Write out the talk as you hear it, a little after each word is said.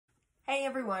Hey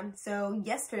everyone, so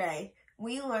yesterday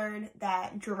we learned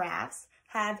that giraffes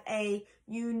have a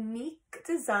unique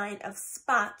design of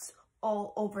spots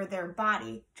all over their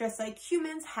body, just like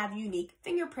humans have unique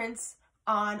fingerprints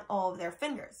on all of their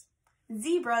fingers.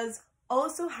 Zebras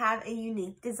also have a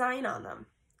unique design on them.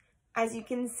 As you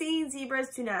can see, zebras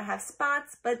do not have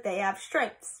spots, but they have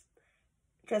stripes.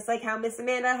 Just like how Miss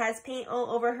Amanda has paint all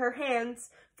over her hands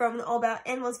from the All About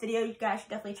Animals video, you guys should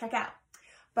definitely check out.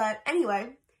 But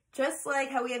anyway, just like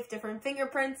how we have different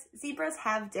fingerprints, zebras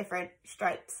have different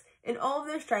stripes, and all of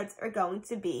their stripes are going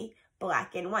to be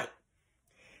black and white.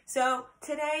 So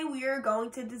today we are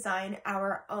going to design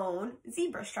our own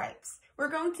zebra stripes. We're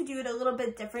going to do it a little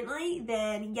bit differently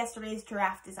than yesterday's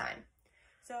giraffe design.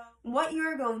 So what you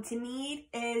are going to need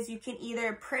is you can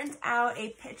either print out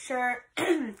a picture,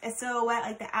 a silhouette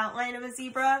like the outline of a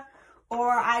zebra,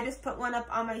 or I just put one up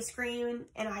on my screen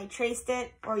and I traced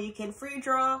it, or you can free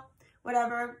draw,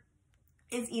 whatever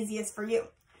is easiest for you.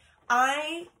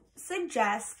 I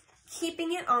suggest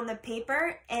keeping it on the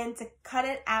paper and to cut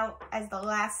it out as the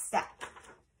last step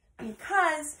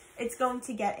because it's going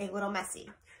to get a little messy.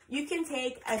 You can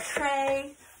take a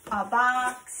tray, a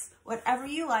box, whatever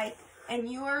you like, and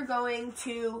you are going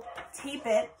to tape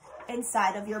it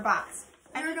inside of your box.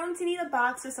 And you're going to need a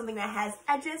box or something that has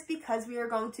edges because we are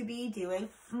going to be doing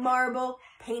marble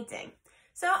painting.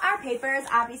 So our paper is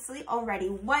obviously already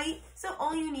white, so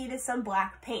all you need is some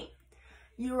black paint.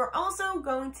 You are also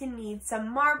going to need some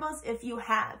marbles if you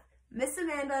have. Miss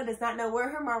Amanda does not know where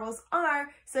her marbles are,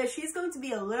 so she's going to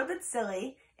be a little bit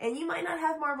silly, and you might not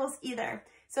have marbles either.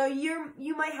 So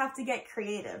you might have to get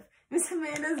creative. Miss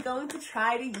Amanda is going to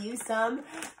try to use some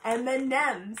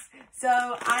M&Ms. So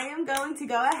I am going to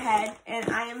go ahead and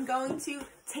I am going to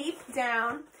tape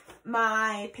down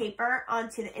my paper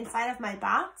onto the inside of my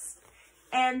box.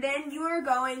 And then you are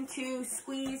going to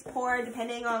squeeze, pour,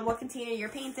 depending on what container your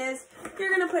paint is. You're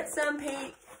going to put some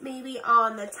paint maybe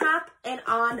on the top and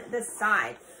on the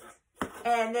side.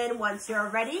 And then once you're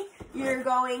ready, you're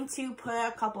going to put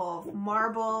a couple of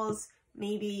marbles,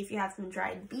 maybe if you have some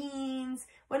dried beans,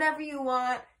 whatever you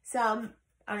want, some,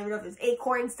 I don't even know if there's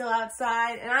acorns still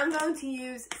outside, and I'm going to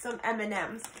use some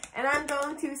M&Ms. And I'm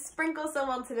going to sprinkle some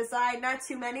onto the side, not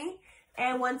too many.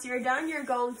 And once you're done, you're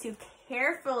going to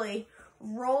carefully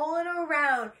roll it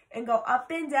around and go up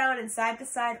and down and side to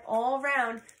side all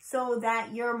around so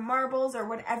that your marbles or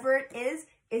whatever it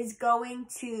is going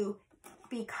to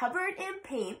be covered in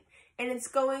paint, and it's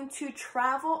going to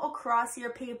travel across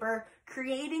your paper,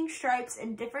 creating stripes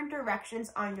in different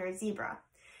directions on your zebra.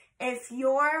 If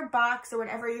your box or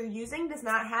whatever you're using does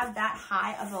not have that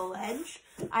high of a ledge,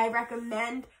 I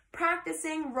recommend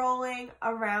practicing rolling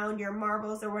around your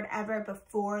marbles or whatever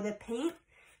before the paint,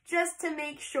 just to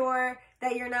make sure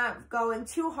that you're not going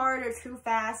too hard or too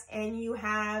fast and you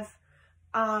have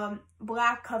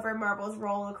black covered marbles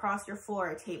roll across your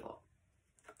floor or table.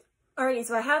 Alrighty,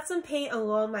 so I have some paint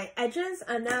along my edges.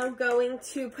 I'm now going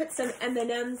to put some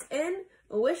M&Ms in.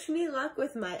 Wish me luck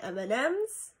with my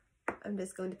M&Ms. I'm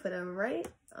just going to put them right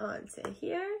onto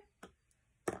here.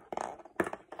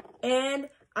 And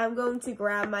I'm going to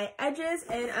grab my edges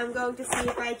and I'm going to see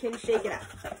if I can shake it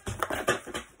up.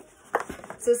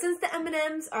 So since the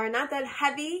M&Ms are not that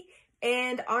heavy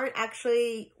and aren't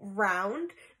actually round,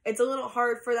 it's a little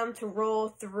hard for them to roll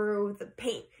through the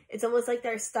paint. It's almost like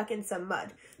they're stuck in some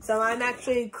mud. So I'm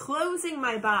actually closing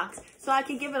my box so I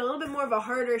can give it a little bit more of a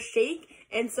harder shake,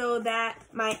 and so that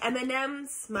my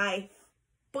M&Ms, my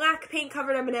black paint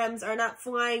covered M&Ms, are not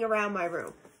flying around my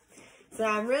room. So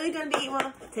I'm really going to be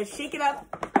able to shake it up,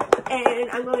 and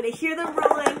I'm going to hear them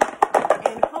rolling,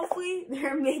 and hopefully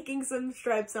they're making some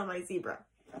stripes on my zebra.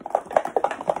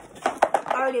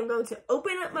 Alrighty, I'm going to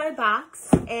open up my box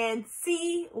and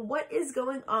see what is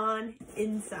going on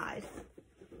inside.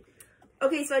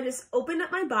 Okay, so I just opened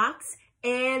up my box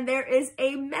and there is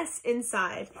a mess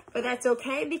inside, but that's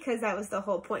okay because that was the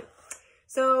whole point.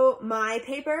 So my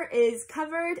paper is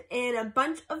covered in a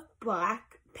bunch of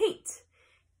black paint.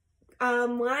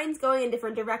 Lines going in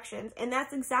different directions, and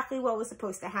that's exactly what was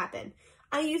supposed to happen.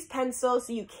 I use pencil,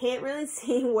 so you can't really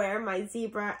see where my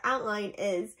zebra outline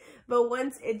is, but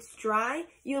once it's dry,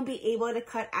 you'll be able to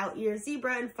cut out your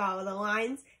zebra and follow the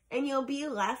lines, and you'll be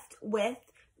left with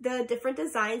the different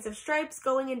designs of stripes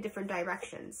going in different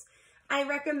directions. I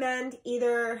recommend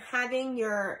either having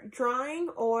your drawing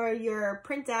or your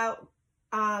printout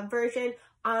version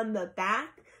on the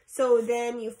back. So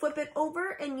then you flip it over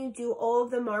and you do all of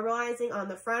the marbleizing on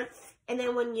the front. And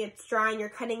then when it's dry and you're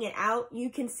cutting it out, you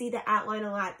can see the outline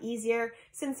a lot easier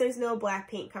since there's no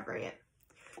black paint covering it.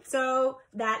 So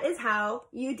that is how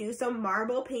you do some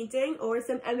marble painting or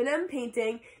some M&M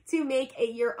painting to make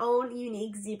your own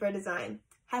unique zebra design.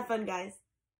 Have fun, guys.